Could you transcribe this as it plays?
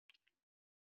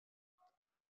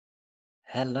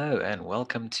Hello and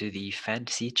welcome to the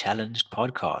Fantasy Challenged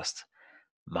podcast.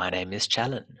 My name is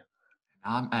Challen,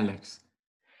 I'm Alex.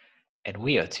 and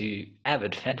we are two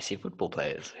avid fantasy football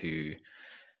players who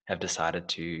have decided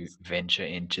to venture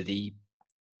into the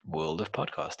world of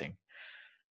podcasting.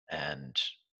 And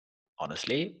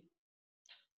honestly,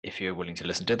 if you're willing to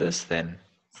listen to this, then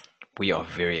we are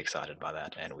very excited by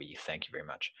that, and we thank you very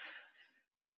much.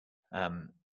 Um,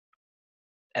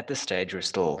 at this stage, we're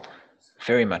still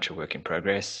very much a work in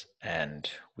progress, and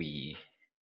we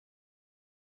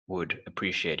would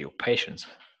appreciate your patience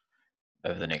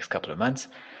over the next couple of months.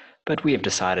 But we have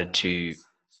decided to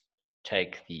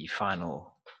take the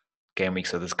final game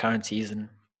weeks of this current season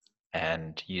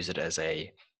and use it as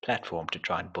a platform to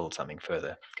try and build something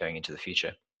further going into the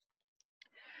future.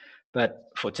 But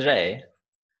for today,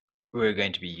 we're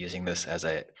going to be using this as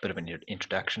a bit of an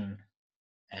introduction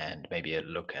and maybe a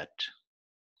look at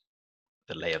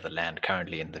the lay of the land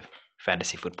currently in the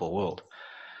fantasy football world.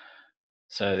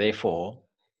 So, therefore,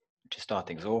 to start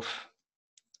things off,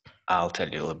 I'll tell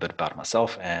you a little bit about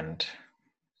myself and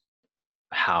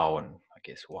how and I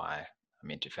guess why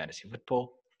I'm into fantasy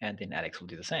football, and then Alex will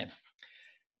do the same.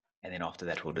 And then after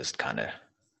that, we'll just kind of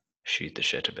shoot the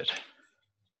shit a bit.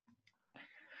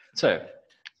 So,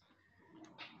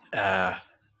 uh,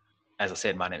 as I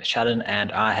said, my name is Shannon,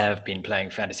 and I have been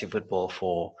playing fantasy football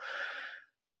for,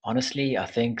 honestly, I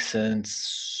think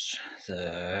since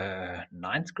the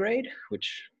ninth grade,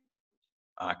 which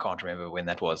I can't remember when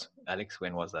that was. Alex,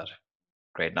 when was that?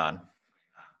 Grade 9.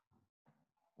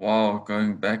 Wow,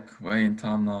 going back way in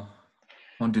time now.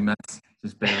 Can't do maths.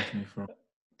 Just bear with me for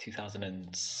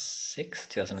 2006,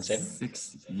 2007?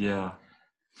 6 year.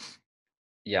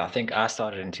 Yeah, I think I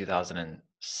started in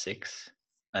 2006,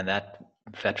 and that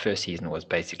first season was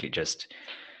basically just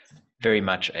very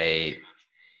much a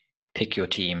pick your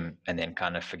team and then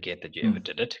kind of forget that you ever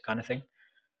did it kind of thing.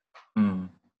 Mm.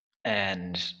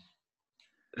 And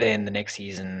then the next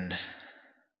season,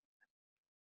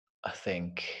 I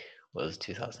think, was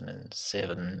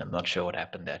 2007. I'm not sure what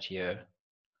happened that year,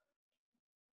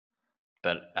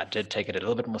 but I did take it a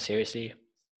little bit more seriously.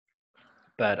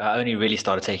 But I only really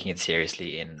started taking it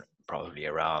seriously in probably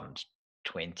around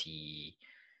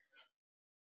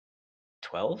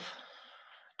 2012,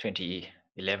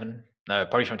 2011. No,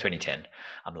 probably from 2010.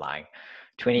 I'm lying.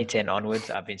 2010 onwards,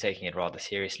 I've been taking it rather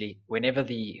seriously. Whenever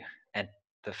the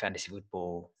fantasy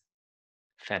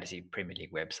Premier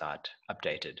League website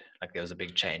updated, like there was a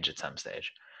big change at some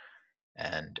stage,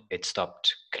 and it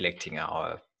stopped collecting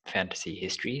our fantasy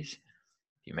histories.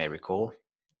 You may recall.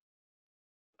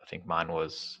 I think mine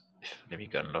was. Let me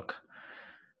go and look.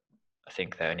 I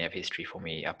think they only have history for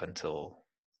me up until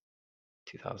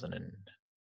 2000 and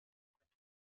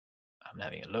I'm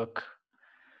having a look.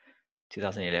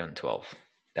 2011-12.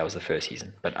 That was the first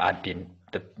season. But I'd been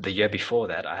the year before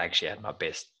that. I actually had my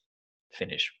best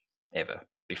finish ever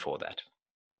before that.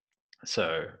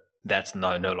 So that's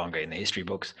no longer in the history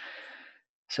books.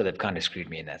 So they've kind of screwed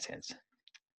me in that sense.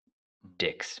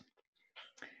 Dicks.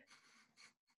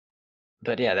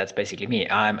 But yeah, that's basically me.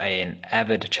 I'm an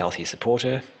avid Chelsea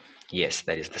supporter. Yes,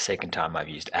 that is the second time I've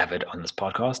used avid on this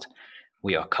podcast.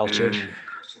 We are cultured.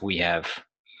 We have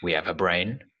a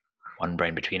brain, one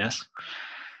brain between us,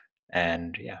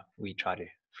 and yeah, we try to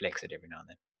flex it every now and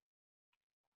then.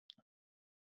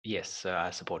 Yes, I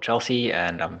support Chelsea,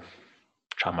 and I'm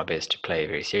trying my best to play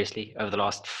very seriously. Over the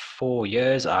last 4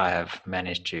 years, I have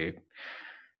managed to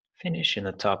finish in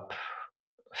the top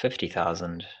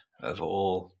 50,000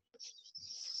 overall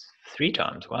 3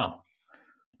 times. Wow,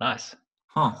 nice.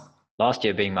 Huh. Last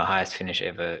year being my highest finish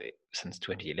ever since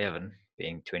 2011,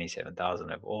 being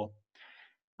 27,000 overall.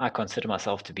 I consider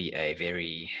myself to be a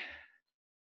very,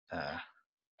 uh,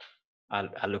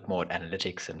 I look more at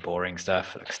analytics and boring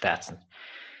stuff like stats.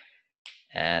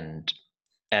 And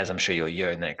as I'm sure you'll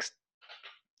hear in the next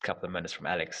couple of minutes from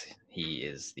Alex, he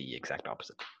is the exact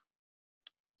opposite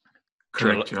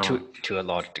Correct, yeah. to a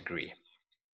large degree.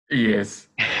 Yes.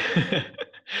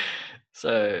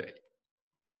 So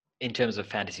in terms of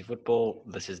fantasy football,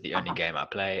 this is the only game I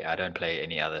play. I don't play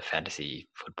any other fantasy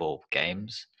football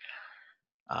games.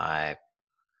 I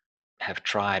have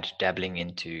tried dabbling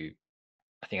into,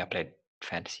 I think I played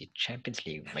Fantasy Champions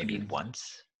League maybe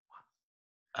once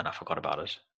and I forgot about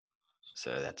it.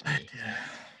 So that's me.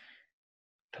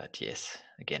 But yes,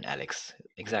 again, Alex,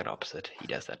 exact opposite. He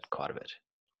does that quite a bit.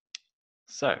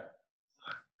 So,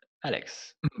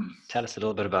 Alex, tell us a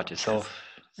little bit about yourself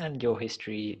and your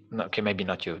history. Okay, maybe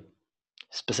not your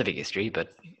specific history,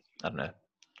 but I don't know,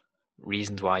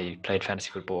 reasons why you played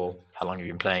fantasy football, how long you've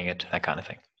been playing it, that kind of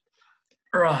thing.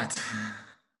 Right.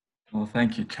 Well,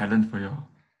 thank you, Challen, for your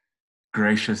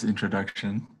gracious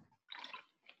introduction.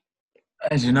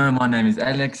 As you know, my name is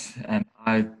Alex, and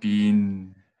I've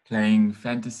been playing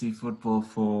fantasy football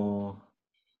for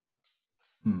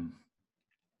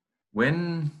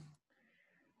when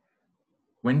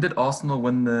did Arsenal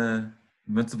win the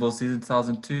Invincible season?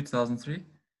 2002, 2003?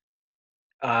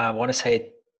 I want to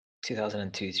say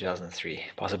 2002, 2003,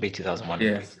 possibly 2001 or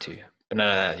Yes. 2. But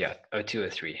no, yeah, 02 or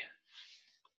 03.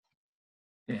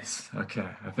 Yes. Okay.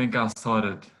 I think I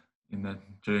started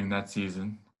during that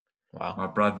season. Wow. My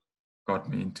brother got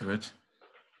me into it,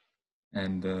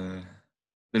 and the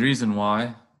reason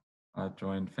why I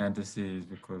joined fantasy is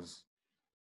because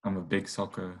I'm a big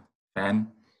soccer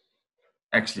fan.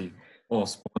 Actually, all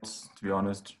sports, to be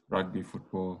honest, rugby,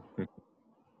 football, cricket.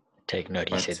 Take note,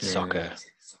 he said But soccer.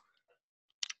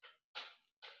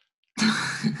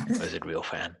 Was it real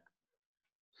fan?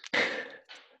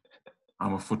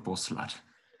 I'm a football slut.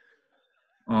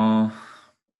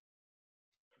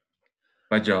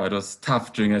 But yeah, it was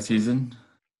tough during that season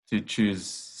to choose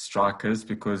strikers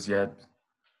because you had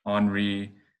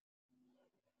Henry,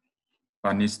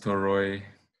 Van Nistelrooy.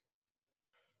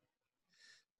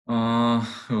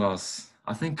 Who else?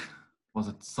 I think, was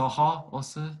it Saha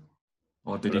also?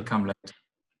 Or did he Fulham. come late?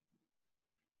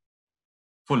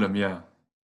 Fulham, yeah.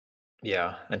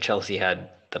 Yeah, and Chelsea had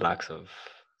the likes of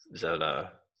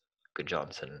Zola, Good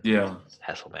Johnson, Yeah.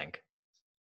 Hasselbank.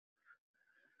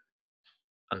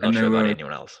 I'm not And they sure about were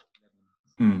anyone else.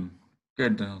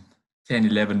 good, 10,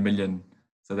 11 million.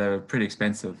 So they were pretty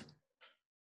expensive.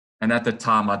 And at the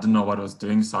time, I didn't know what I was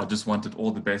doing. So I just wanted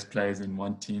all the best players in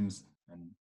one team.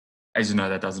 And as you know,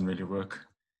 that doesn't really work.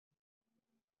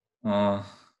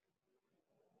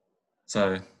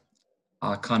 So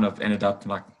I kind of ended up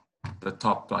like the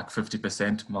top like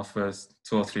 50% my first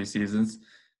 2 or 3 seasons,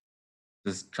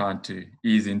 just trying to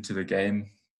ease into the game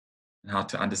and how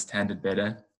to understand it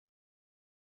better.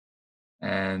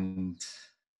 And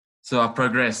so I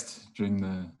progressed during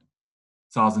the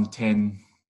 2010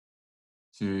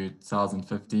 to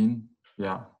 2015.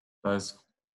 Yeah, those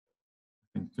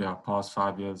past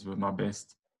 5 years were my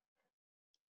best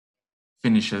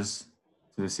finishes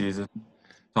to the season.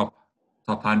 Top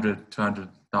 100,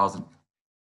 200,000.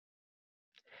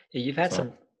 Yeah, you've had So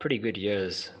some pretty good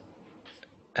years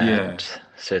yeah, at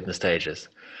certain stages,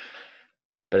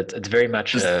 but it's very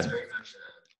much just a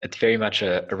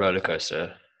roller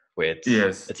coaster where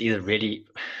yes. it's either really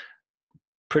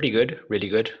good,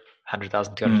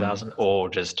 100,000, 200,000, or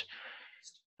just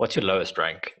what's your lowest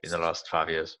rank in the last 5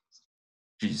 years?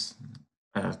 Geez,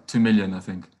 2 million, I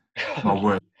think. My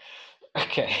word.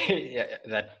 Okay, yeah,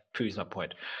 that proves my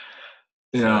point.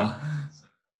 Yeah. So,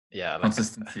 yeah, like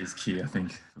Consistency is key, I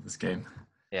think, for this game.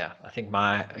 yeah, I think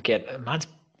mine's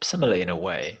similar in a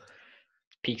way,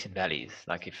 peaks and valleys.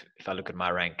 Like if I look at my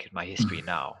rank, my history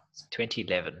now,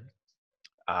 2011,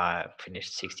 I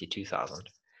finished 62,000,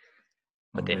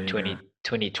 but Oh, then there you go.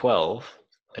 2012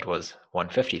 it was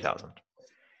 150,000.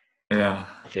 Yeah.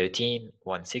 13,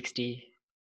 160,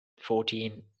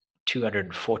 14,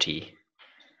 240,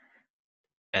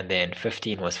 and then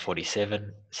 15 was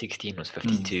 47, 16 was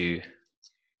 52,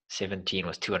 17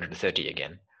 was 230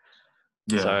 again.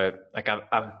 Yeah. So like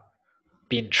I've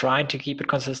been trying to keep it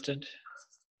consistent,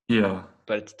 Yeah.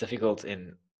 but it's difficult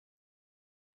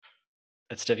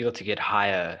to get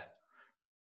higher.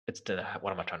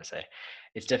 What am I trying to say?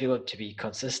 It's difficult to be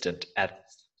consistent at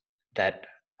that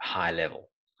high level.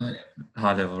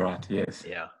 High level, right? Yes.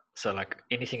 Yeah. So like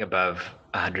anything above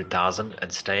 100,000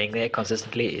 and staying there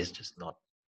consistently is just not.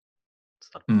 It's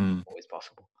not always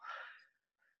possible.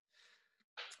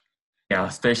 Yeah,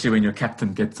 especially when your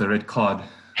captain gets a red card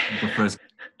the first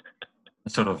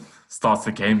sort of starts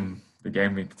the game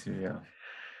week too. Yeah.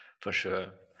 For sure.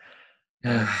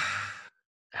 Yeah.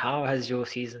 How has your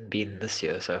season been this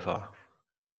year so far?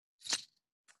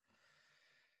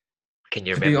 Can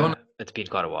you To be remember? honest, It's been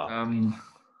quite a while.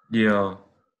 yeah,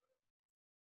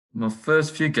 my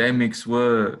first few game weeks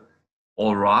were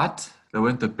all right. They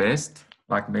weren't the best,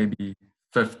 like maybe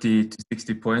 50 to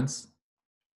 60 points.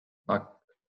 Like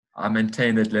I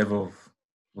maintained that level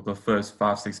for the first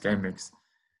 5, 6 game weeks.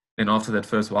 Then after that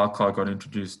first wild card got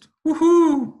introduced,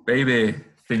 woohoo, baby,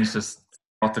 things just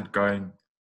started going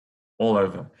all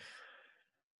over.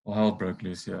 All hell broke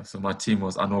loose, yeah. So my team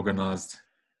was unorganized.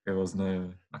 There was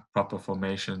no like, proper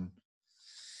formation.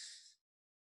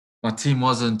 My team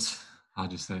wasn't, how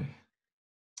do you say?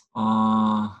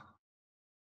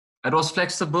 It was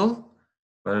flexible,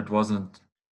 but it wasn't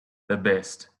the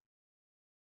best.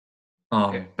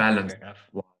 Fair Balanced. enough.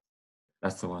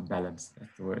 That's the one. Balance.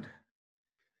 That's the word.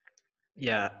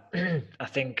 Yeah, I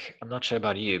think I'm not sure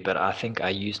about you, but I think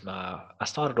I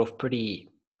started off pretty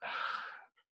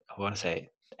I want to say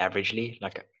averagely.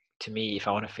 Like to me, if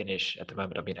I want to finish at the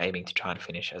moment, I've been aiming to try and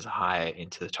finish as high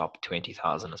into the top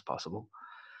 20,000 as possible.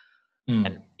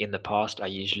 And in the past, I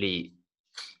usually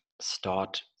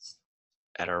start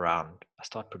at around. I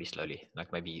start pretty slowly,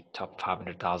 like maybe top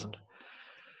 500,000,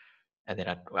 and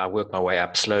then I work my way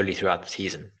up slowly throughout the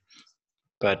season.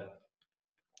 But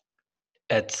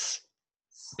it's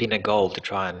been a goal to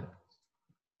try and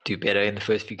do better in the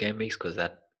first few game weeks because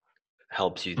that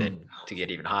helps you then to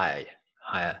get even higher.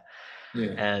 Yeah.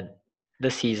 And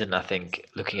this season, I think,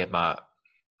 looking at my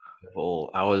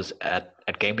overall, I was at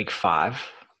game week 5,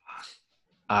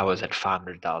 I was at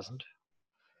 500,000,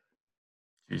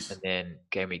 Jeez. and then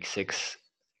game week 6,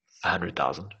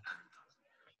 100,000,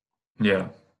 Yeah.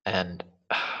 and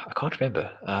I can't remember.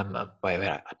 Wait,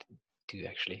 I do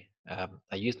actually. I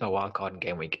used my wild card in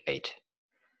game week 8.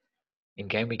 In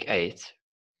game week 8,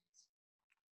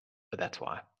 but that's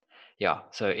why. Yeah,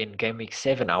 so in game week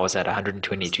 7, I was at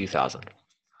 122,000.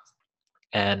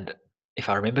 And if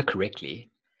I remember correctly,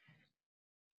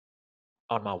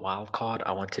 on my wild card,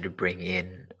 I wanted to bring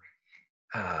in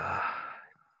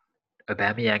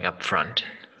Aubameyang up front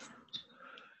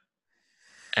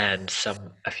and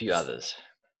a few others.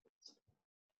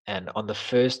 And on the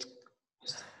first,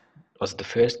 was it the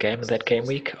first game of that game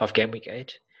week, of game week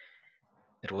 8?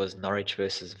 It was Norwich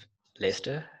versus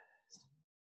Leicester.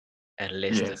 And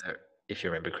Leicester, Yes. if you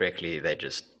remember correctly, they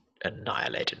just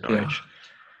annihilated Yeah. Norwich.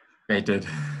 They did.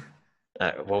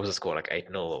 What was the score, like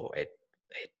 8-0 or 8?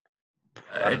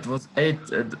 It was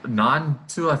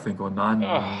 9-2, I think, or 9.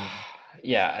 Oh,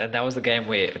 yeah, and that was the game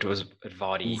where it was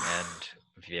Vardy and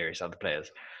various other players.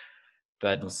 It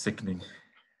But was sickening.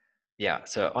 yeah,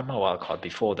 so on my wild card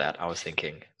before that, I was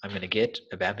thinking I'm going to get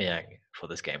Aubameyang for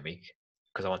this game week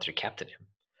because I wanted to captain him.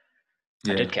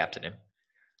 I Yeah. did captain him,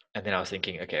 and then I was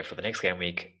thinking, okay, for the next game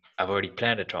week, I've already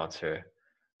planned a transfer,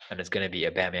 and it's going to be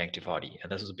Aubameyang to Vardy,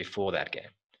 and this was before that game.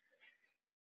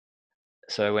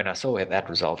 So when I saw that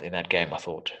result in that game, I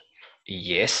thought,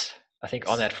 yes. I think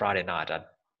on that Friday night, I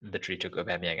literally took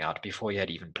Aubameyang out before he had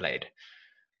even played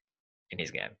in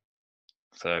his game.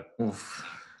 So Oof.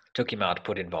 took him out,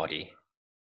 put in Vardy,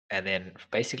 and then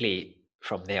basically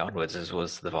from there onwards, this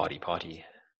was the Vardy party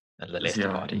and the Leicester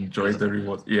Yeah, party. enjoy the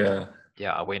reward. Yeah.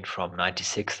 Yeah, I went from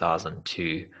 96,000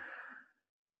 to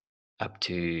up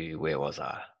to, where was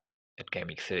I? At game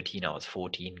week 13, I was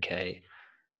 14K.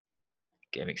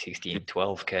 Game week 16,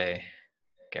 12K.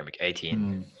 Game week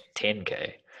 18,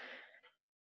 10K.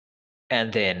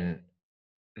 And then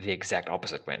the exact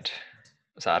opposite went.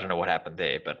 So I don't know what happened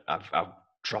there, but I've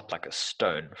dropped like a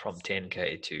stone from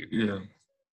 10K to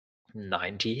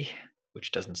 90,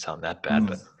 which doesn't sound that bad,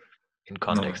 but in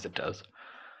context it does.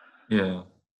 Yeah.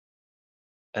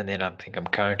 And then I think I'm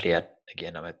currently I'm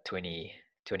at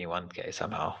 21K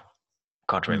somehow.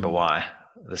 Can't remember why.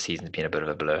 The season's been a bit of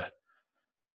a blur.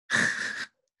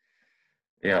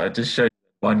 Yeah, it just shows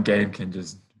one game can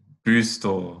just boost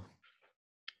or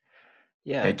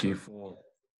make you fall.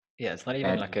 Yeah, it's not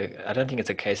even like I don't think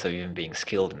it's a case of even being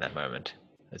skilled in that moment.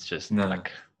 It's just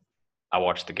like I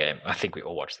watched the game. I think we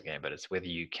all watched the game, but it's whether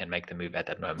you can make the move at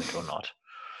that moment or not.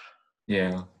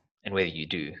 Yeah. And whether you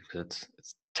do, because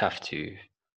it's tough to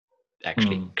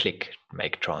actually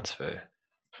make transfer.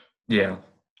 Yeah.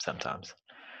 Sometimes.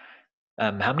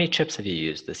 How many chips have you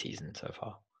used this season so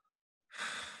far?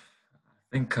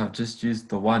 I think I've just used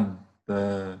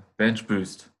the bench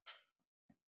boost.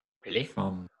 Really?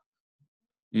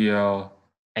 Yeah.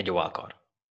 And your wild card.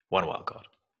 One wild card.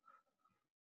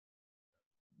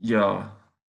 Yeah.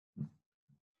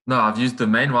 No, I've used the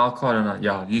main wildcard and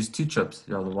I've used 2 chips.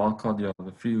 Yeah, the wildcard,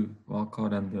 the free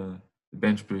wildcard and the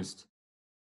bench boost.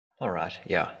 All right.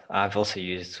 Yeah. I've also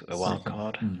used a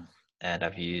wildcard and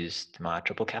I've used my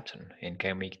triple captain in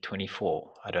game week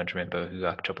 24. I don't remember who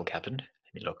I triple captained.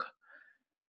 Let me look.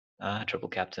 Triple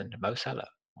captain Mo Salah.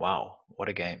 Wow. What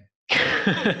a game. He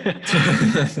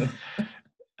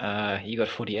got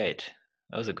 48.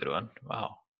 That was a good one.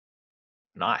 Wow.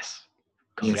 Nice.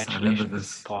 Congratulations.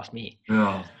 Yes, Past me.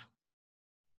 Yeah.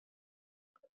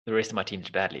 The rest of my team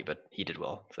did badly, but he did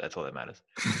well. So that's all that matters.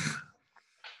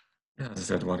 Yeah, I just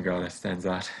had one guy that stands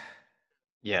out.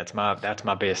 Yeah, that's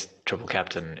my best triple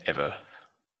captain ever.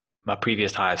 My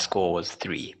previous highest score was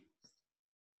 3.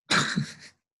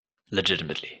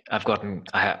 Legitimately. I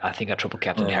think I triple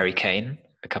captained Harry Kane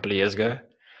a couple of years ago,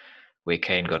 where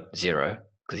Kane got 0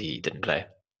 because he didn't play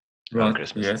over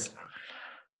Christmas. Yes.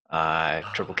 I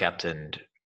triple captained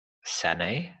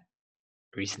Sané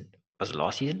was it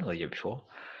last season or the year before?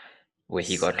 Where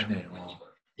he got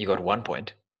 1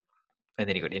 point and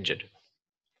then he got injured.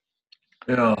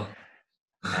 Yeah.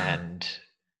 And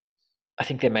I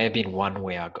think there may have been one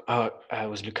where it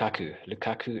was Lukaku.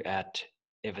 Lukaku at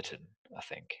Everton, I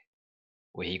think,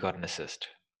 where he got an assist.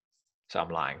 So I'm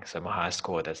lying. So my highest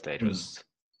score at that stage was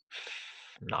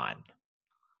 9.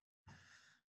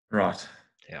 Right.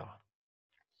 Yeah.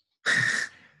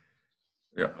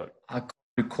 Yeah. I can't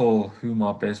recall who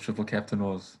my best triple captain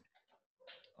was.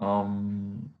 I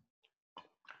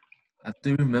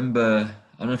do remember,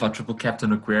 I don't know if I triple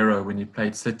captain Aguero when he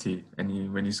played City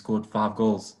and when he scored 5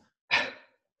 goals.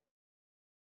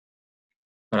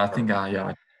 But I think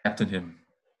I captained him.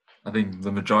 I think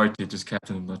the majority just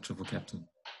captained him, not triple captain.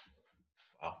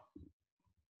 Wow.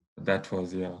 But that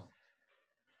was,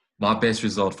 my best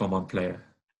result from one player.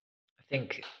 I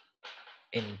think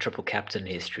in triple captain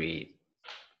history,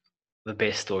 the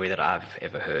best story that I've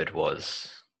ever heard was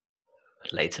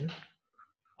Leighton,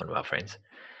 one of our friends.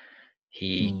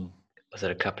 He was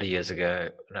it a couple of years ago?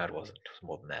 No, it wasn't. It was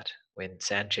more than that. When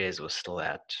Sanchez was still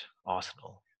at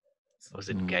Arsenal, was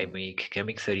it game week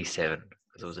 37?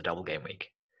 Because it was a double game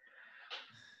week.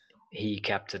 He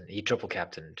triple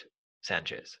captained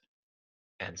Sanchez,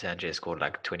 and Sanchez scored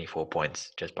like 24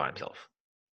 points just by himself.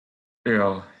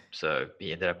 Yeah. So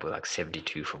he ended up with like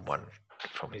 72 from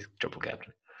his triple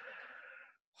captain.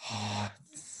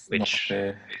 Which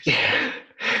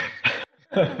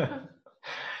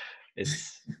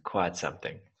it's quite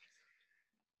something.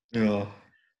 Yeah.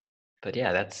 But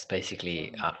yeah, that's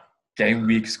basically game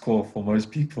week score for most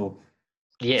people.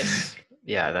 Yes,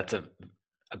 yeah, that's a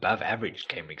above average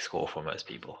game week score for most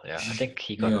people. Yeah, I think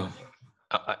he got.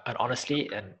 And honestly,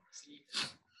 and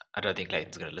I don't think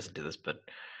Leighton's going to listen to this, but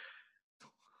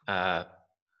I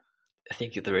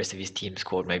think the rest of his team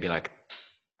scored maybe like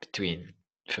between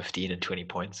 15 and 20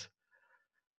 points.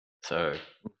 So,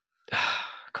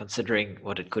 considering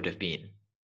what it could have been,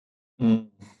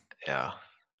 yeah,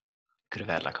 could have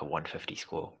had like a 150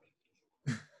 score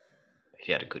if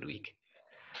he had a good week.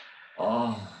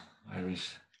 Oh, I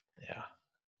wish. Yeah,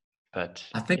 but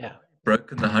I think yeah,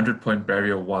 broken the 100-point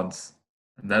barrier once,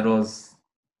 and that was,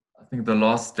 I think, the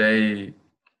last day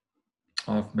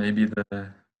of maybe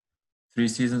the 3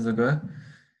 seasons ago,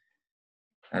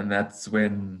 and that's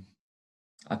when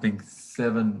I think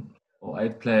 7 or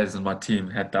 8 players in my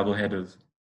team had double headers.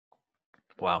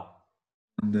 wow.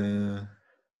 And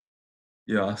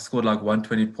I scored like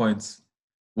 120 points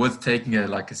with taking a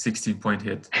 16-point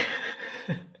hit.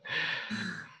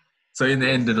 So in the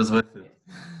end, it was worth it.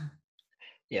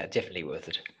 Yeah, definitely worth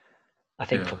it. I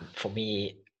think for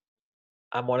me,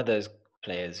 I'm one of those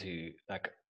players who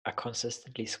I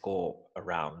consistently score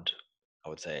around, I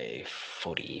would say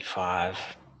 45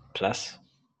 plus.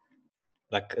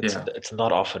 Like it's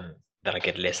not often that I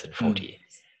get less than 40,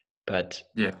 but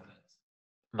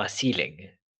my ceiling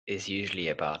is usually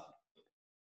about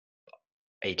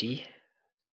 80.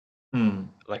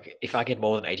 Like if I get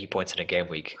more than 80 points in a game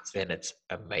week, then it's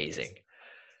amazing.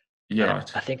 Yeah,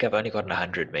 And I think I've only gotten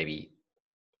 100 maybe.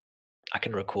 I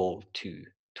can recall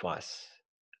twice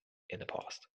in the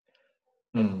past.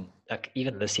 Like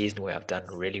even this season where I've done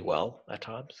really well at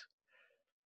times,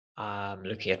 I'm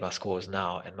looking at my scores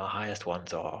now, and my highest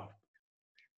ones are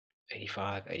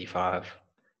 85, 85,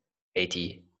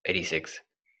 80, 86,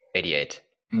 88,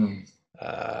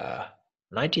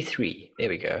 93. There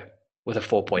we go, with a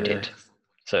 4-point hit.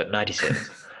 So 97,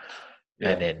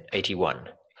 and then 81.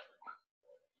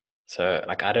 So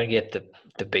I don't get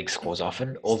the big scores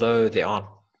often, although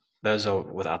those are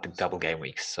without the double game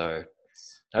weeks. So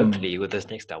hopefully with this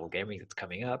next double game week that's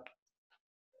coming up,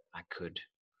 I could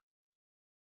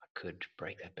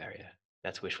break that barrier.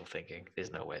 That's wishful thinking.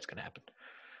 There's no way it's going to happen.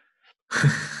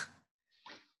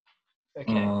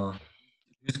 Okay.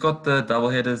 Who's got the double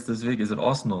headers this week? Is it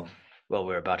Arsenal? Well,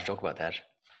 we're about to talk about that.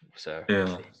 So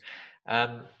yeah.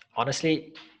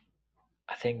 Honestly,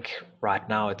 I think right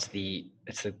now it's the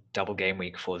double game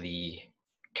week for the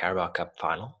Carabao Cup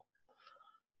final.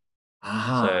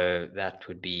 So that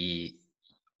would be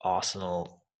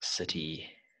Arsenal, City.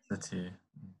 Was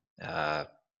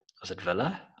it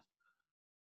Villa?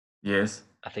 Yes.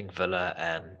 I think Villa,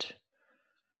 and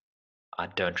I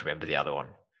don't remember the other one.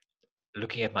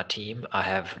 Looking at my team, I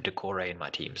have Decore in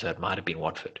my team, so it might have been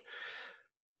Watford.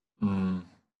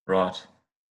 Right.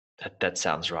 That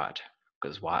sounds right,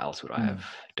 because why else would I have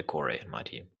Decore in my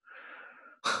team?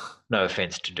 No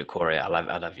offense to Decore, I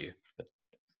love you, but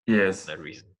yes, no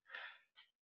reason.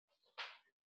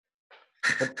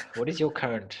 What is your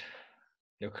current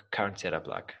setup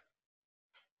like?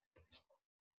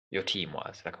 Your team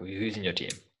wise, like who's in your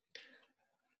team?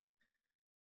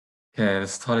 Okay,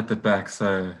 let's start at the back.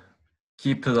 So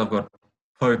keepers, I've got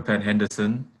Pope and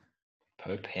Henderson.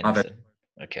 Pope, Henderson.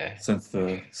 Okay. Since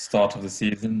the start of the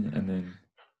season, and then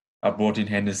I brought in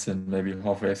Henderson maybe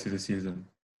halfway through the season.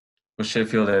 But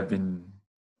Sheffield have been,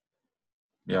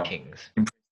 Kings.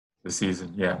 impressive this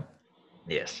season. Yeah.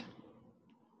 Yes.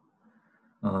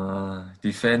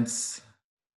 Defense,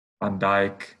 Van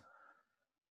Dijk.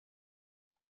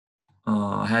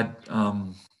 I had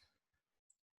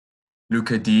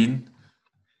Luca Dean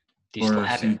Do you still for a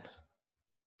have few. him?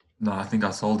 No, I think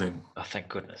I sold him. Oh, thank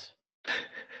goodness.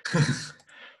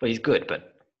 Well, he's good,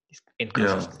 but he's Yeah.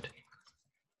 inconsistent.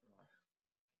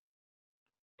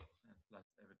 Plus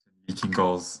Everton leaking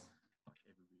goals like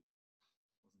every week.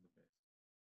 Wasn't the best.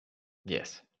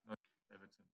 Yes. Not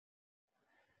Everton.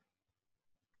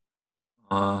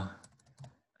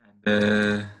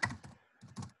 And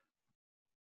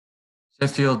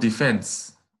Sheffield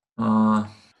defense.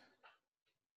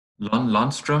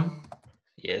 Lundstrom.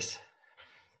 Yes.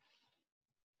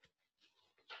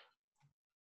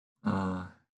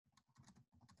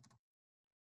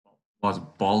 Was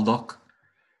Baldock.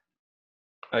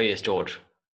 Oh, yes, George.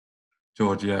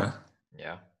 George, yeah.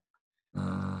 Yeah.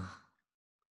 I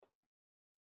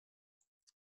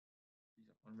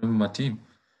remember my team.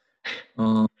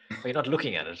 Well, you're not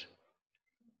looking at it.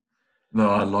 No,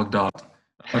 I logged out.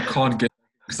 I can't get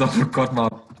because I forgot my.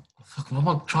 Fuck, why am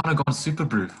I trying to go on Super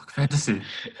Brew? Fuck, fantasy.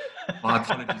 My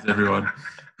apologies, everyone.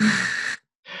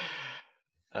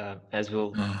 As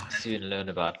we'll soon learn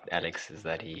about Alex, is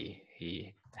that he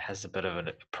has a bit of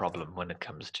a problem when it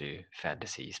comes to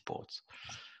fantasy sports.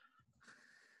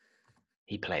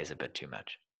 He plays a bit too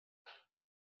much.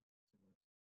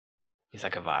 He's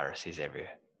like a virus. He's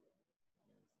everywhere.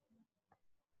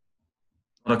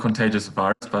 Not a contagious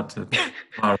virus, but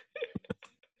virus.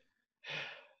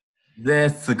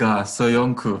 That's the guy,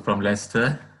 Soyuncu from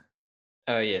Leicester.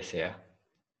 Oh, yes, yeah.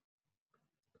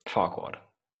 Farquhar.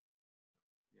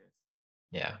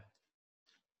 Yeah.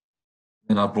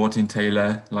 And I brought in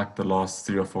Taylor like the last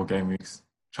 3 or 4 game weeks.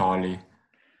 Charlie.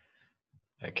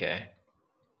 Okay.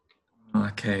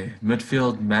 Okay.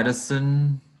 Midfield,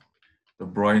 Madison, De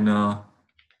Bruyne,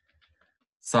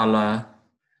 Salah,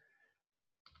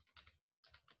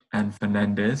 and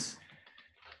Fernandez.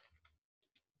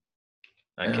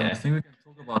 Okay. I think we can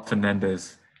talk about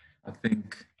Fernandez. I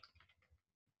think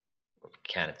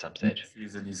Can at some next stage.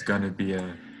 season he's going to be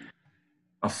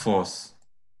a force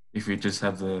if we just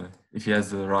have if he has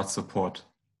the right support.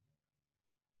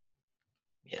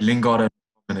 Yes. Lingard and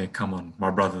Dominic, come on, my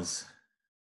brothers.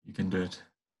 You can do it.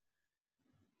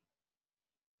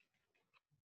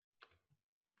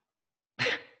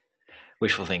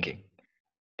 Wishful thinking,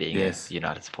 being Yes. a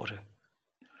United supporter.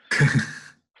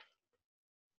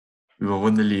 We will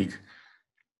win the league.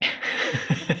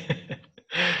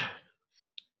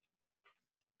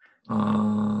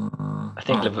 I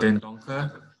think Den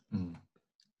Donker.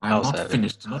 I'm also not have it.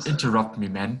 finished. Do not interrupt me,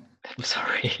 man. I'm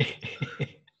sorry.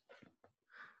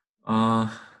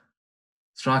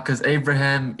 Strikers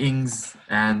Abraham, Ings,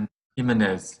 and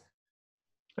Jimenez.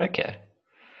 Okay.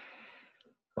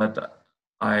 But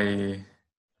I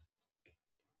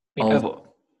mean,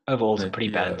 overall, it's a pretty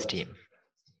balanced team.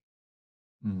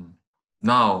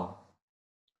 Now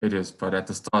it is, but at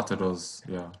the start it was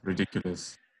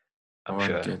ridiculous. I'm I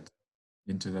won't sure. get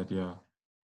into that. Yeah.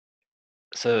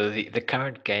 So the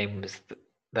current games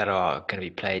that are going to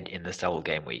be played in this double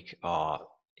game week are,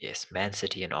 yes, Man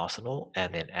City and Arsenal,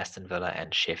 and then Aston Villa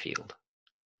and Sheffield.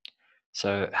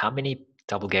 So how many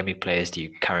double game week players do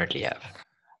you currently have?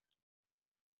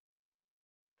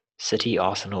 City,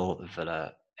 Arsenal,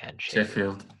 Villa, and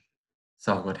Sheffield.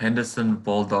 So I've got Henderson,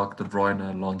 Baldock, De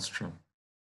Bruyne, Lundstrom.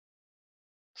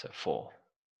 So 4.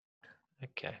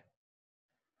 Okay.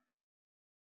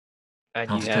 And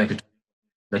Time you to have... take it.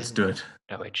 Let's do it.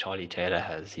 No, wait, Charlie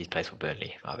Taylor he plays for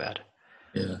Burnley. My bad.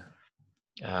 Yeah.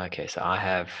 Okay, so I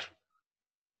have...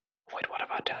 Wait, what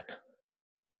have I done?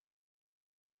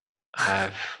 I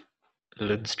have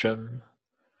Lundstrom,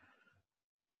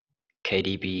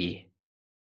 KDB,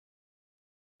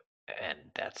 and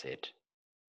that's it.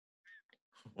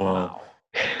 Wow.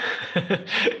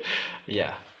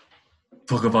 Yeah.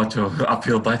 Talk about your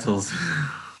uphill battles.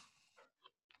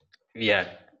 Yeah.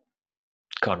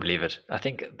 Can't believe it. I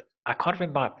can't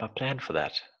remember my plan for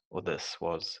that, or this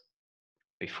was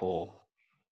before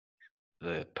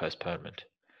the postponement.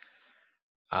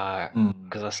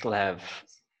 Because I still have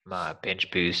my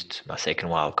bench boost, my second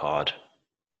wild card,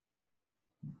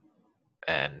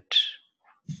 and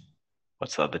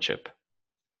what's the other chip?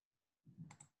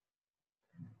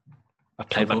 I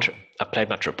played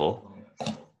my triple,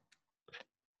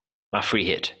 my free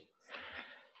hit.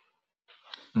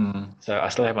 So I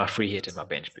still have my free hit and my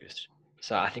bench boost.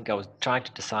 So I think I was trying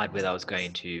to decide whether I was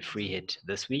going to free hit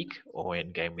this week or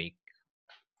in game week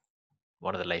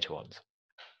one of the later ones.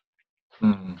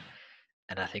 Mm.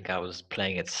 And I think I was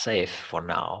playing it safe for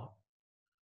now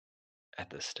at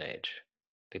this stage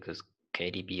because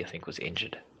KDB, I think, was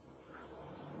injured,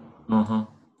 Uh-huh.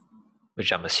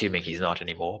 which I'm assuming he's not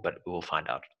anymore, but we'll find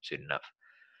out soon enough.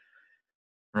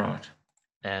 Right.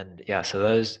 And yeah, so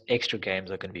those extra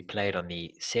games are going to be played on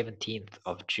the 17th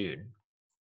of June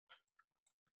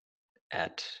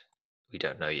at, we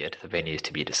don't know yet, the venue is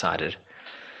to be decided.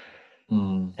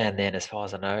 Mm. And then as far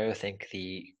as I know, I think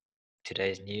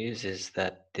today's news is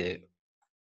that the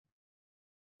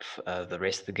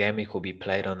rest of the game week will be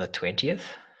played on the 20th.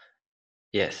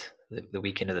 Yes, the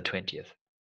weekend of the 20th.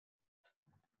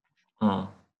 Oh.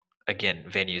 Again,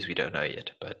 venues we don't know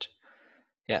yet, but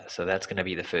yeah, so that's going to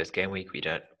be the first game week.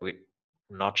 We're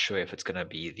not sure if it's going to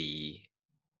be the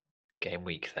game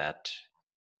week that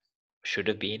should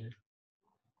have been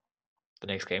the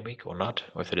next game week or not,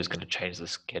 or if it is going to change the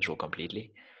schedule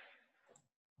completely.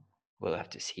 We'll have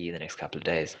to see the next couple of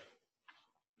days.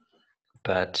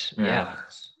 But yeah,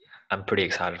 I'm pretty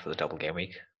excited for the double game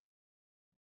week.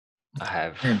 I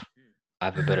have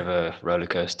a bit of a roller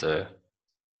coaster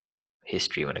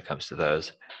history when it comes to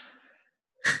those.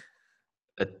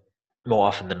 It more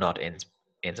often than not ends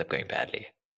up going badly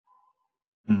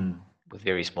with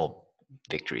very small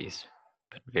victories,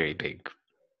 but very big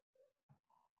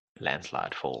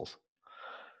landslide falls.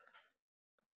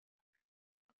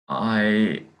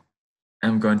 I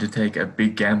am going to take a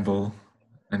big gamble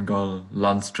and go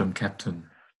Lundstrom captain.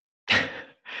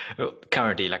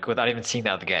 Currently, like without even seeing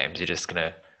the other games, you're just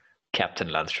gonna captain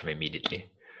Lundstrom immediately.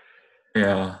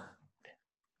 Yeah.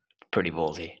 Pretty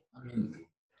ballsy.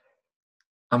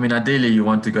 I mean, ideally you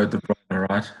want to go De Bruyne,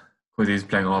 right? Because he's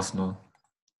playing Arsenal.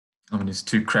 I mean, it's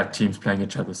two crap teams playing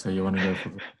each other, so you want to go for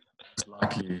the most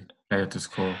likely player to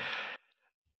score.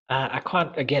 I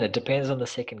can't. Again, it depends on the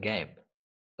second game.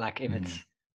 Like if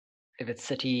it's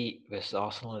City versus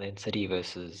Arsenal and then City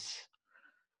versus,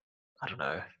 I don't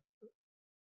know,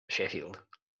 Sheffield,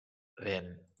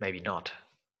 then maybe not.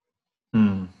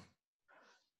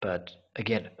 But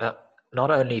again,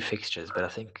 not only fixtures, but I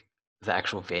think the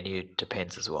actual venue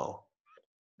depends as well.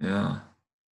 Yeah.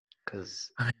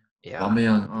 Because yeah,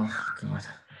 Aubameyang, oh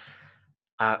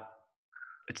god,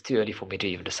 it's too early for me to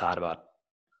even decide about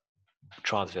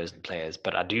transfers and players.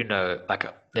 But I do know. Like,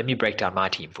 let me break down my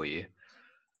team for you.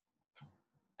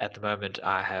 At the moment,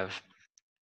 I have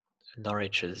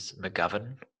Norwich's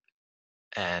McGovern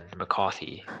and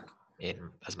McCarthy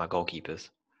as my goalkeepers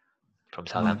from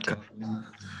Southampton.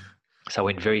 So I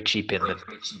went very cheap in the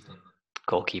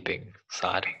goalkeeping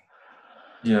side.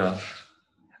 Yeah.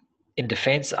 In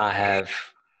defense, I have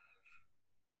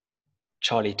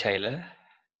Charlie Taylor,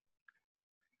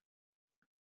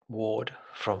 Ward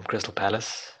from Crystal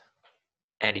Palace,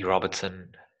 Andy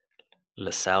Robertson,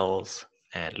 Lascelles,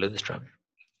 and Lundstrom.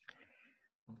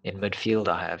 In midfield,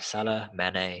 I have Salah,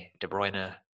 Mane, De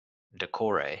Bruyne,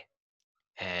 Decore,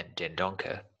 and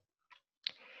Dendoncker.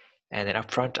 And then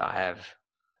up front, I have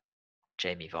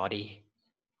Jamie Vardy,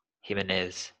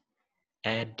 Jimenez,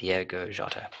 and Diego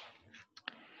Jota.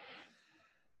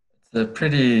 It's a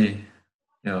pretty,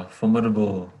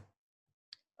 formidable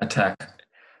attack.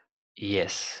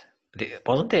 Yes.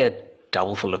 Wasn't there a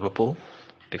double for Liverpool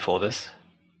before this?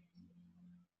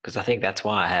 Because I think that's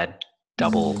why I had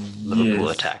double Liverpool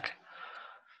Yes. attack.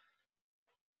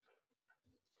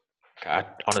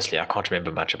 Honestly, I can't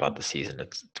remember much about the season.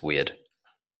 It's weird.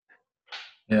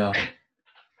 Yeah.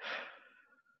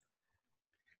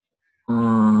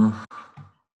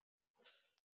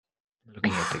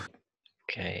 Looking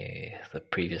at the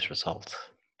previous results.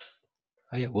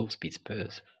 Oh yeah, Wolves beat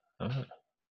Spurs. Oh.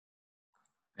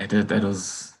 They did. That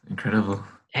was incredible.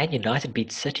 And United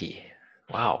beat City.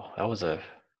 Wow, that was a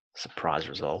surprise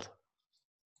result.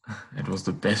 It was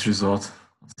the best result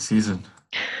of the season.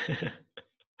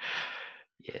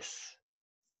 Yes.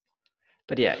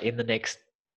 But yeah, in the next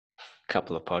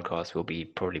couple of podcasts, we'll be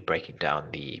probably breaking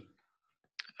down the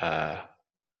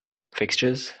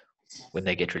fixtures when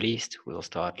they get released. We'll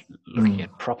start looking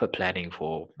at proper planning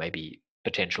for maybe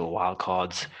potential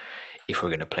wildcards, if we're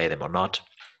going to play them or not,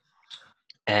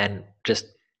 and just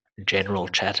general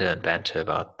chatter and banter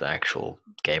about the actual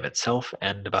game itself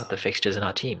and about the fixtures in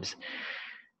our teams.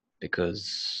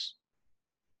 Because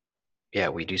yeah,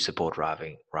 we do support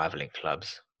rivaling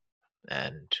clubs,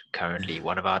 and currently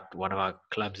one of our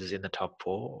clubs is in the top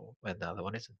 4 and the other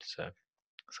one isn't, so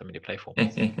something to play for.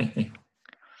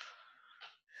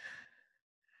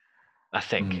 I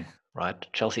think, right?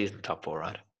 Chelsea is in the top 4,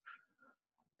 right?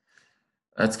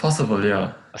 That's possible,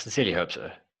 yeah. I sincerely hope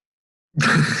so.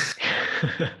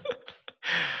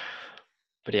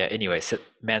 But yeah, anyway, so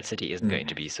Man City isn't going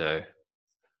to be so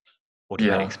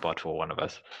automatic Yeah. spot for one of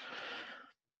us.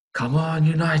 Come on,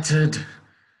 United.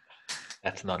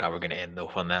 That's not how we're going to end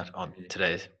off on that on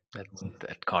today's. That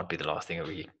can't be the last thing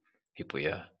that people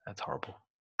hear. That's horrible.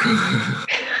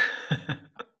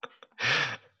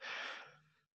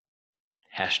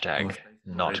 Hashtag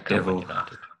not Red come on Devil.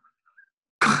 United.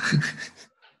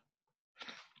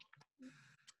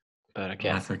 But okay.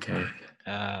 That's okay.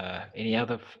 Any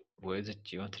other words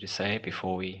that you wanted to say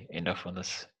before we end off on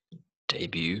this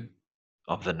debut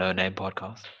of the No Name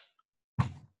podcast?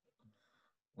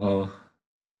 Well,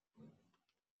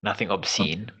 Nothing I'm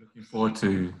obscene. looking forward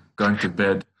to going to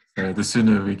bed. So the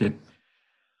sooner we get.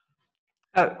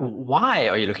 Why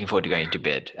are you looking forward to going to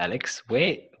bed, Alex?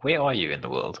 Where are you in the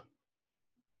world?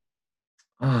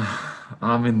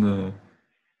 I'm in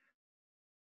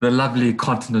the lovely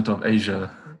continent of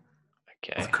Asia,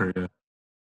 Okay. South Korea.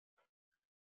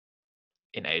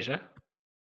 In Asia?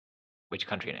 Which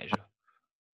country in Asia?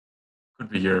 Could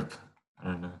be Europe. I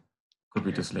don't know. Could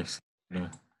be dyslexia. No.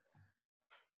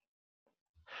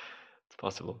 It's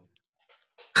possible.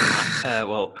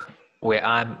 Well, where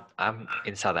I'm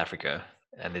in South Africa,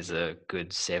 and there's a good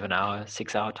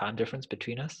 6-hour time difference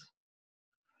between us.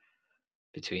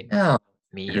 Between Yeah.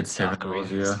 me A good and South 7 Korea.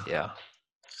 hours, yeah. Yeah.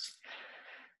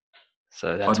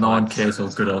 So that's But no why one it's cares for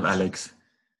good old Alex.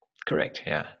 correct.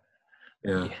 Yeah.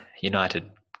 Yeah.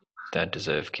 United don't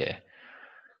deserve care.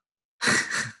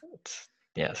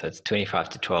 So it's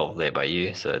 25-12 there by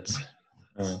you. So it's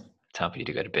time for you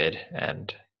to go to bed,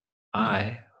 and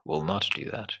I will not do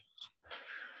that.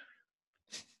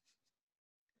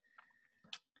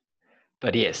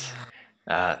 But yes,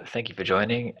 thank you for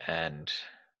joining, and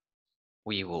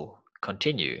we will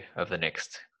continue over the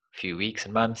next few weeks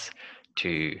and months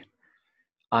to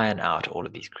iron out all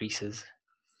of these creases.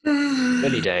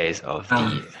 Early days of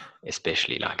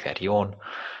especially like that yawn,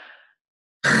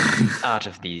 out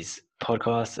of these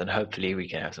podcasts, and hopefully we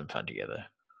can have some fun together.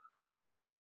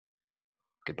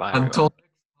 Goodbye, everyone. Until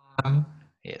next time.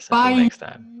 Yes, Bye. until next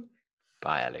time.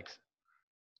 Bye, Alex.